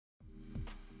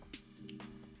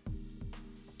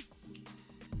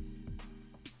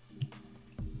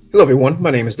Hello, everyone.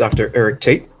 My name is Dr. Eric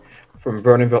Tate from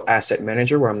Vernonville Asset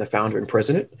Manager, where I'm the founder and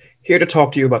president, here to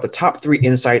talk to you about the top 3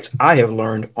 insights I have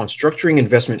learned on structuring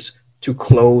investments to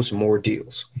close more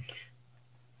deals.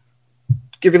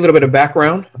 Give you a little bit of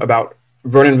background about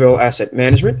Vernonville Asset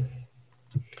Management.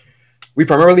 We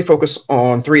primarily focus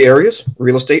on 3 areas: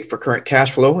 real estate for current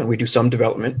cash flow, and we do some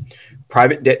development,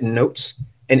 private debt and notes,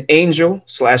 and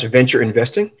angel/venture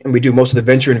investing. And we do most of the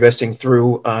venture investing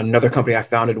through another company I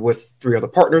founded with 3 other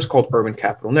partners called Urban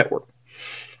Capital Network.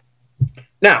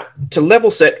 Now, to level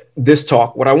set this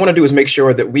talk, what I want to do is make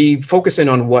sure that we focus in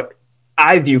on what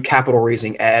I view capital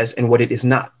raising as and what it is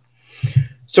not.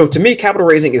 So to me, capital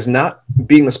raising is not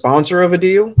being the sponsor of a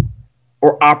deal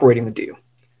or operating the deal.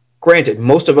 Granted,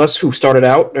 most of us who started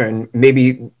out, and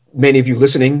maybe many of you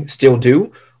listening still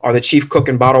do, are the chief cook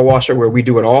and bottle washer where we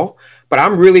do it all. But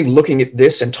I'm really looking at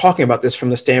this and talking about this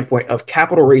from the standpoint of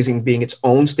capital raising being its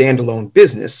own standalone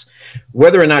business.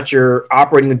 Whether or not you're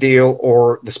operating the deal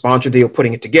or the sponsor deal,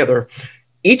 putting it together,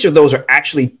 each of those are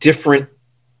actually different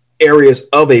areas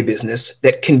of a business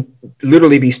that can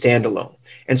literally be standalone.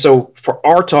 And so for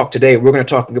our talk today, we're going to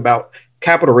talk about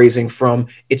capital raising from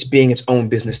its being its own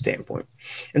business standpoint.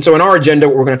 And so in our agenda,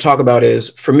 what we're going to talk about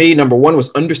is, for me, number 1 was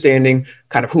understanding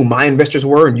kind of who my investors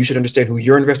were, and you should understand who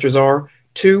your investors are.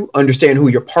 2, understand who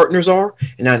your partners are.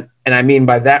 And I mean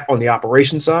by that on the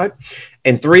operations side.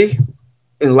 And 3,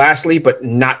 and lastly, but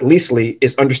not leastly,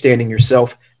 is understanding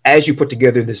yourself as you put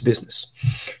together this business.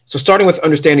 So starting with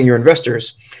understanding your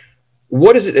investors,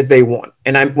 what is it that they want?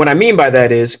 And what I mean by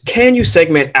that is, can you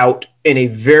segment out in a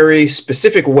very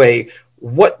specific way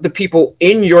what the people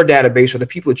in your database or the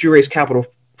people that you raise capital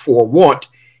for want,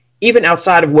 even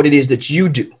outside of what it is that you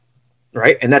do,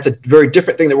 right? And that's a very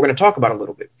different thing that we're going to talk about a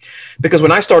little bit. Because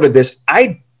when I started this,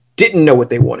 I didn't know what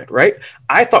they wanted, right?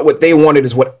 I thought what they wanted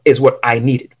is what I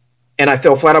needed. And I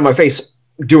fell flat on my face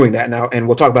doing that now, and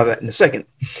we'll talk about that in a second.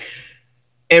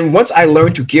 And once I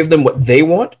learned to give them what they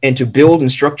want and to build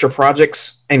and structure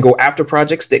projects and go after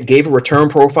projects that gave a return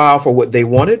profile for what they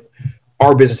wanted,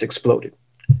 our business exploded.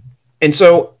 And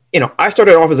so, I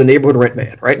started off as a neighborhood rent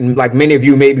man, right? And like many of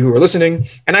you maybe who are listening,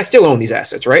 and I still own these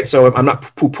assets, right? So I'm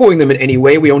not poo-pooing them in any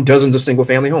way. We own dozens of single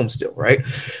family homes still, right?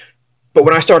 But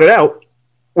when I started out,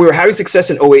 we were having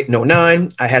success in 08 and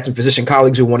 09. I had some physician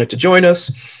colleagues who wanted to join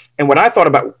us. And what I thought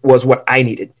about was what I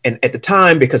needed. And at the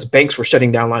time, because banks were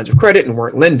shutting down lines of credit and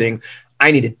weren't lending,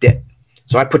 I needed debt.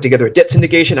 So I put together a debt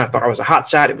syndication. I thought I was a hot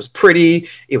shot. It was pretty.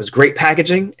 It was great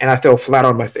packaging. And I fell flat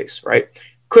on my face, right?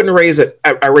 Couldn't raise it.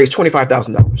 I raised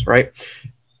 $25,000, right?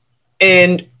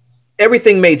 And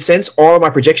everything made sense. All of my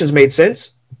projections made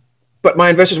sense. But my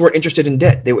investors weren't interested in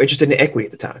debt. They were interested in equity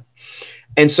at the time.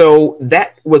 And so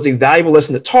that was a valuable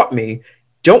lesson that taught me,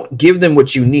 don't give them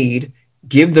what you need.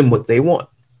 Give them what they want.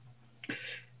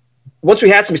 Once we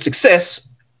had some success,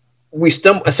 we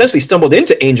essentially stumbled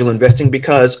into angel investing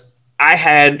because I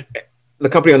had the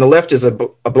company on the left is a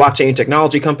blockchain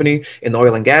technology company in the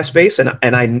oil and gas space. And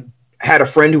I had a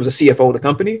friend who was a CFO of the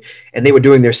company, and they were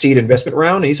doing their seed investment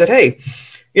round. And he said, hey,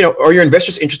 are your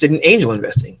investors interested in angel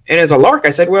investing? And as a lark, I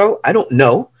said, well, I don't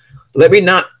know. Let me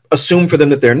not assume for them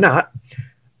that they're not.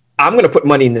 I'm going to put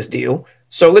money in this deal.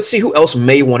 So let's see who else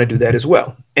may want to do that as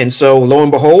well. And so lo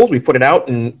and behold, we put it out,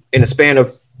 and in a span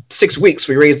of 6 weeks,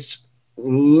 we raised a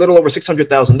little over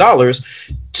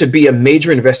 $600,000 to be a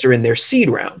major investor in their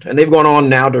seed round. And they've gone on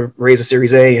now to raise a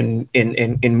Series A and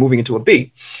moving into a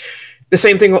B. The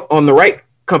same thing on the right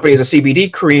company is a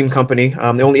CBD cream company,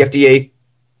 the only FDA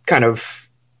kind of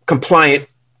compliant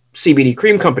CBD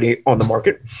cream company on the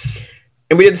market.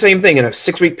 And we did the same thing in a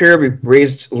 6-week period. We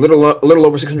raised a little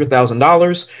over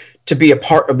 $600,000 to be a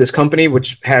part of this company,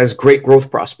 which has great growth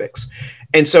prospects.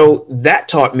 And so that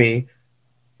taught me,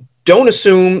 don't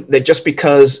assume that just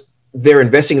because they're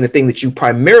investing in the thing that you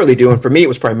primarily do, and for me, it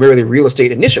was primarily real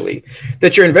estate initially,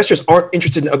 that your investors aren't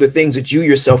interested in other things that you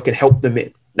yourself can help them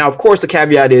in. Now, of course, the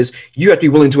caveat is you have to be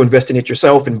willing to invest in it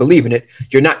yourself and believe in it.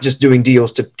 You're not just doing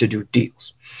deals to do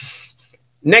deals.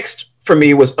 Next, for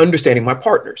me, was understanding my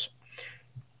partners.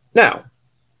 Now,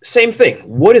 same thing.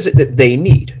 What is it that they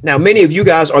need? Now, many of you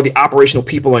guys are the operational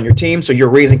people on your team, so you're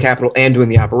raising capital and doing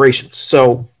the operations.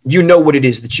 So you know what it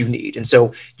is that you need. And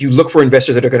so you look for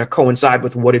investors that are going to coincide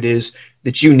with what it is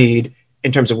that you need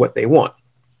in terms of what they want.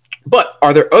 But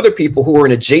are there other people who are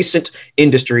in adjacent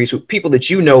industries, people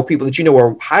that you know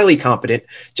are highly competent,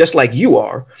 just like you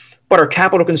are, but are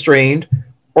capital constrained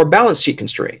or balance sheet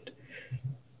constrained?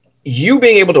 You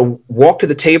being able to walk to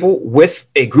the table with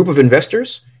a group of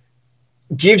investors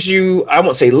gives you, I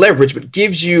won't say leverage, but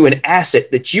gives you an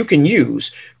asset that you can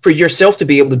use for yourself to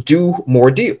be able to do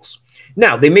more deals.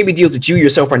 Now, they may be deals that you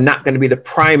yourself are not going to be the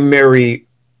primary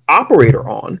operator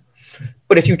on.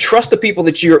 But if you trust the people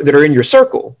that are in your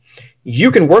circle, you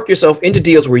can work yourself into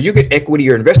deals where you get equity,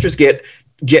 your investors get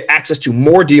access to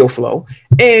more deal flow,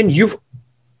 and you've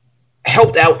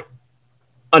helped out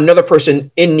another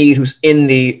person in need who's in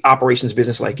the operations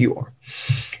business like you are.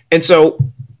 And so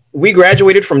we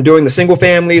graduated from doing the single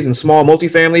families and small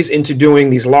multifamilies into doing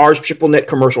these large triple net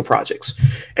commercial projects.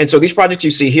 And so these projects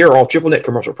you see here are all triple net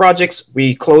commercial projects.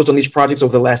 We closed on these projects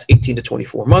over the last 18 to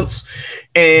 24 months.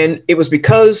 And it was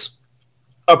because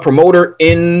a promoter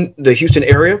in the Houston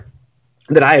area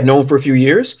that I had known for a few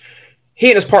years, he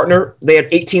and his partner, they had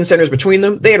 18 centers between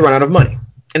them. They had run out of money.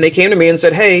 And they came to me and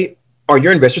said, hey, are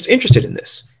your investors interested in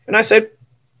this? And I said,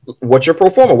 what's your pro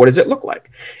forma? What does it look like?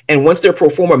 And once their pro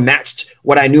forma matched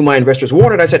what I knew my investors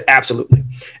wanted, I said, absolutely.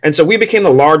 And so we became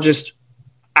the largest.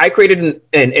 I created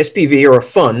an SPV or a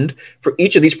fund for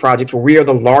each of these projects where we are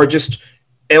the largest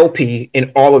LP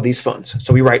in all of these funds.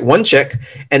 So we write one check.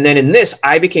 And then in this,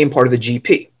 I became part of the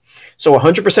GP. So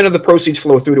 100% of the proceeds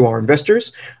flow through to our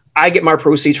investors. I get my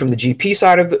proceeds from the GP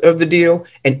side of the deal,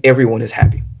 and everyone is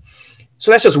happy. So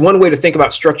that's just one way to think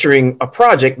about structuring a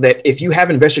project, that if you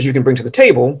have investors you can bring to the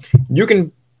table, you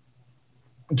can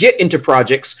get into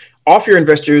projects, offer your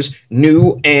investors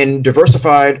new and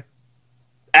diversified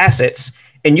assets,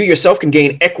 and you yourself can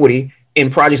gain equity in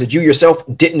projects that you yourself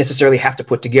didn't necessarily have to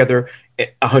put together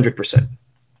 100%.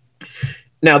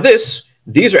 Now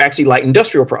these are actually light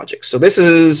industrial projects. So this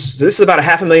is about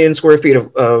 500,000 square feet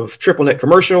of triple net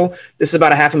commercial. This is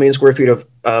about 500,000 square feet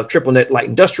of triple net light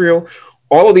industrial.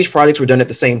 All of these projects were done at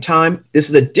the same time. This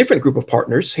is a different group of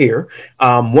partners here.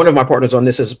 One of my partners on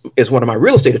this is one of my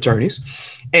real estate attorneys,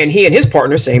 and he and his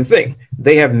partner, same thing.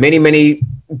 They have many, many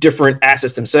different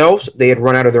assets themselves. They had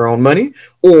run out of their own money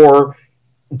or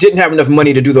didn't have enough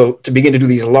money to begin to do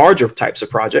these larger types of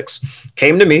projects.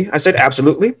 Came to me. I said,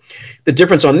 absolutely. The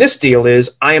difference on this deal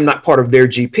is I am not part of their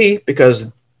GP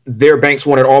because their banks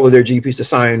wanted all of their GPs to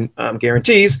sign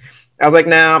guarantees. I was like,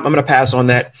 nah, I'm going to pass on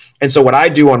that. And so what I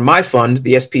do on my fund,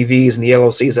 the SPVs and the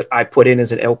LLCs that I put in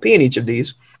as an LP in each of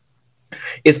these,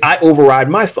 is I override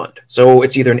my fund. So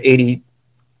it's either an 80-20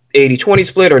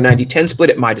 split or 90-10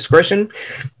 split at my discretion,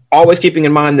 always keeping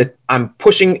in mind that I'm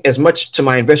pushing as much to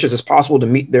my investors as possible to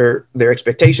meet their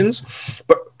expectations,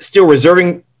 but still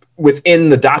reserving within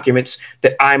the documents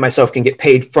that I myself can get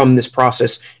paid from this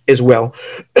process as well.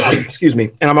 Excuse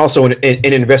me. And I'm also an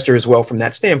investor as well from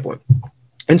that standpoint.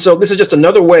 And so this is just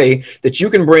another way that you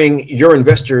can bring your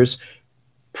investors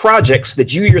projects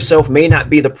that you yourself may not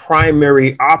be the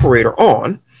primary operator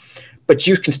on, but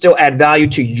you can still add value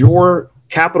to your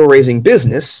capital raising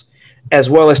business as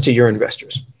well as to your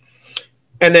investors.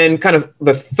 And then kind of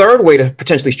the third way to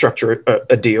potentially structure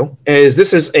a deal is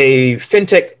this is a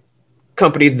fintech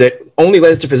company that only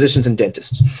lends to physicians and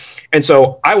dentists. And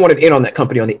so I wanted in on that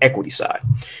company on the equity side.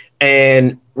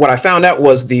 And what I found out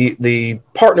was the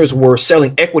partners were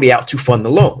selling equity out to fund the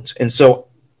loans. And so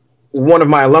one of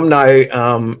my alumni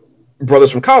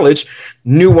brothers from college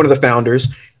knew one of the founders.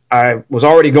 I was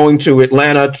already going to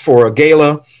Atlanta for a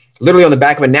gala. Literally on the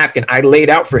back of a napkin, I laid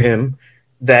out for him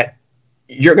that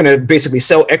you're going to basically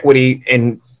sell equity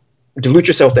and dilute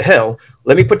yourself to hell.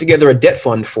 Let me put together a debt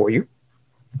fund for you.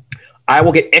 I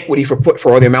will get equity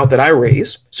for the amount that I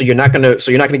raise. So you're not going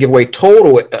to give away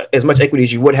total as much equity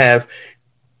as you would have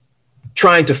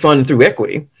trying to fund through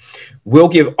equity. We'll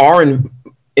give our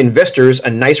investors a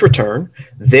nice return.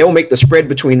 They'll make the spread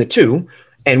between the two.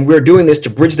 And we're doing this to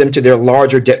bridge them to their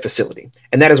larger debt facility.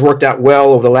 And that has worked out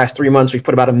well over the last 3 months. We've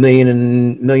put about $1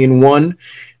 million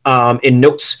in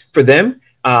notes for them,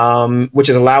 which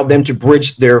has allowed them to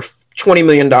bridge their $20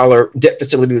 million debt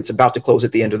facility that's about to close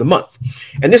at the end of the month.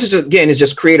 And this is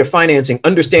just creative financing,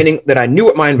 understanding that I knew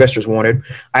what my investors wanted.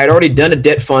 I had already done a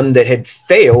debt fund that had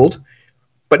failed,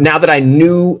 but now that I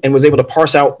knew and was able to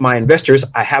parse out my investors,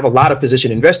 I have a lot of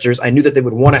physician investors. I knew that they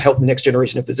would want to help the next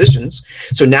generation of physicians.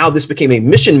 So now this became a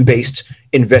mission-based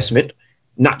investment,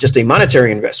 not just a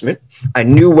monetary investment. I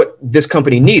knew what this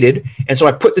company needed. And so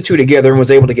I put the two together and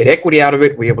was able to get equity out of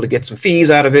it. We were able to get some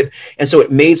fees out of it. And so it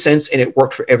made sense and it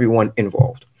worked for everyone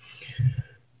involved.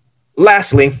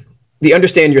 Lastly, the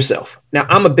understand yourself. Now,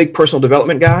 I'm a big personal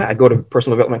development guy. I go to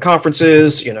personal development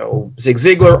conferences, Zig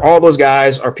Ziglar, all those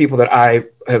guys are people that I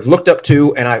have looked up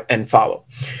to and follow.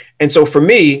 And so for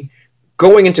me,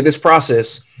 going into this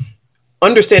process,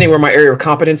 understanding where my area of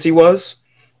competency was,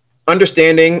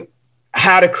 understanding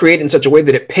how to create in such a way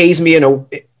that it pays me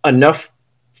enough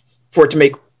for it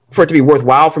to be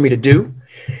worthwhile for me to do,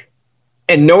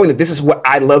 and knowing that this is what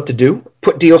I love to do,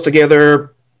 put deals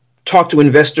together, talk to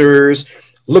investors,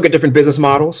 look at different business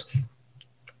models.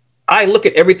 I look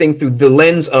at everything through the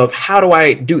lens of how do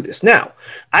I do this? Now,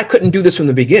 I couldn't do this from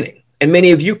the beginning. And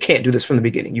many of you can't do this from the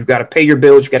beginning. You've got to pay your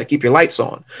bills. You've got to keep your lights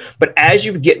on. But as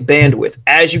you get bandwidth,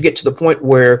 as you get to the point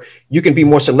where you can be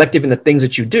more selective in the things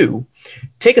that you do,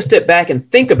 take a step back and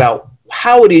think about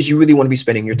how it is you really want to be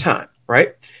spending your time,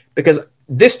 right? Because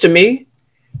this, to me,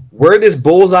 where this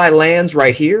bullseye lands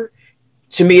right here,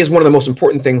 to me, is one of the most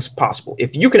important things possible.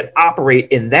 If you can operate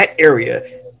in that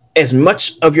area as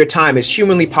much of your time as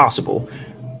humanly possible,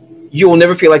 you will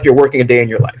never feel like you're working a day in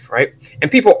your life, right?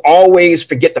 And people always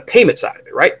forget the payment side of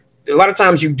it, right? A lot of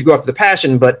times you go after the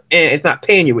passion, but it's not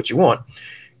paying you what you want.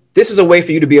 This is a way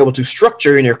for you to be able to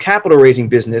structure in your capital raising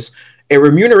business a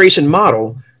remuneration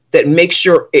model that makes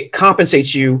sure it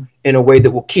compensates you in a way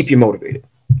that will keep you motivated.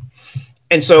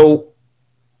 And so,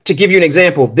 to give you an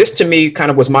example, this to me kind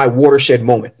of was my watershed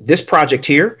moment. This project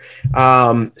here,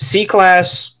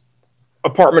 C-class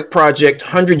apartment project,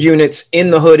 100 units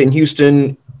in the hood in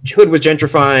Houston. Hood was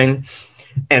gentrifying,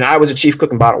 and I was a chief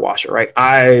cook and bottle washer, right?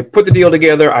 I put the deal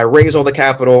together. I raised all the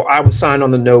capital. I was signed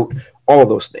on the note, all of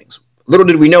those things. Little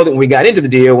did we know that when we got into the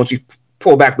deal, once we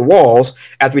pulled back the walls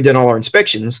after we did all our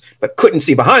inspections, but couldn't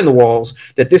see behind the walls,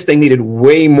 that this thing needed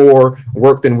way more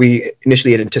work than we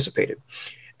initially had anticipated.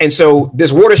 And so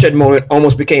this watershed moment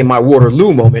almost became my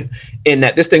Waterloo moment, in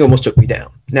that this thing almost took me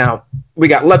down. Now, we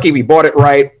got lucky. We bought it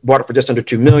right, bought it for just under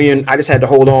 $2 million. I just had to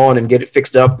hold on and get it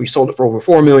fixed up. We sold it for over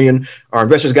 $4 million. Our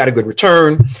investors got a good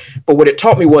return. But what it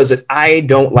taught me was that I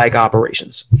don't like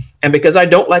operations. And because I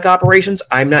don't like operations,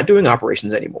 I'm not doing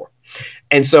operations anymore.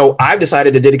 And so I've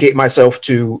decided to dedicate myself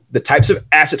to the types of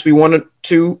assets we wanted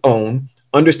to own,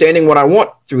 understanding what I want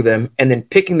through them, and then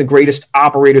picking the greatest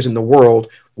operators in the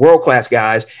world, world-class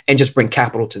guys, and just bring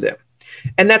capital to them.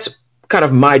 And that's kind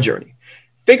of my journey.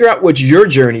 Figure out what your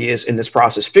journey is in this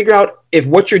process. Figure out if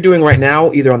what you're doing right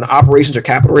now, either on the operations or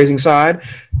capital raising side,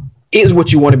 is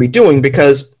what you want to be doing,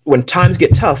 because when times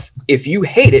get tough, if you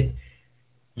hate it,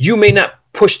 you may not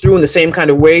push through in the same kind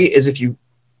of way as if you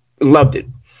loved it.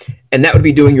 And that would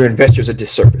be doing your investors a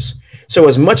disservice. So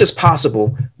as much as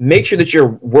possible, make sure that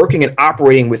you're working and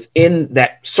operating within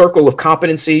that circle of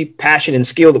competency, passion, and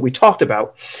skill that we talked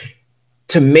about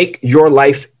to make your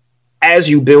life, as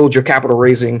you build your capital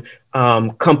raising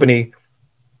company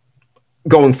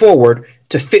going forward,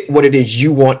 to fit what it is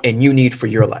you want and you need for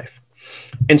your life.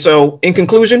 And so in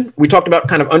conclusion, we talked about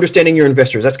kind of understanding your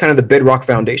investors. That's kind of the bedrock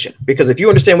foundation, because if you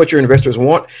understand what your investors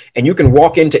want and you can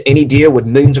walk into any deal with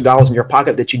millions of dollars in your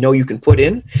pocket that you know you can put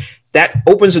in, that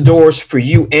opens the doors for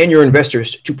you and your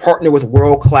investors to partner with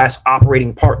world-class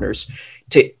operating partners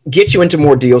to get you into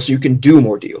more deals so you can do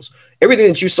more deals. Everything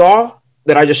that you saw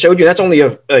that I just showed you, that's only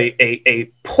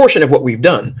a portion of what we've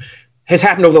done, has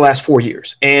happened over the last 4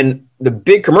 years, and the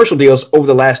big commercial deals over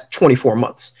the last 24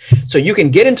 months. So you can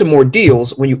get into more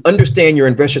deals when you understand your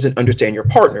investors and understand your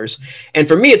partners. And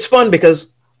for me, it's fun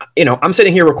because, I'm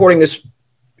sitting here recording this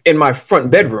in my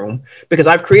front bedroom because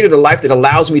I've created a life that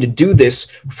allows me to do this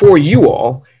for you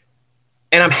all,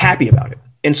 and I'm happy about it.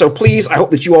 And so please, I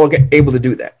hope that you all get able to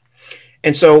do that.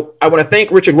 And so I want to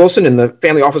thank Richard Wilson and the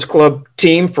Family Office Club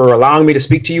team for allowing me to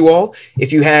speak to you all.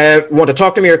 If you want to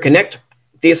talk to me or connect,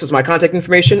 this is my contact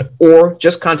information, or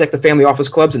just contact the Family Office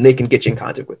Clubs and they can get you in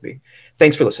contact with me.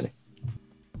 Thanks for listening.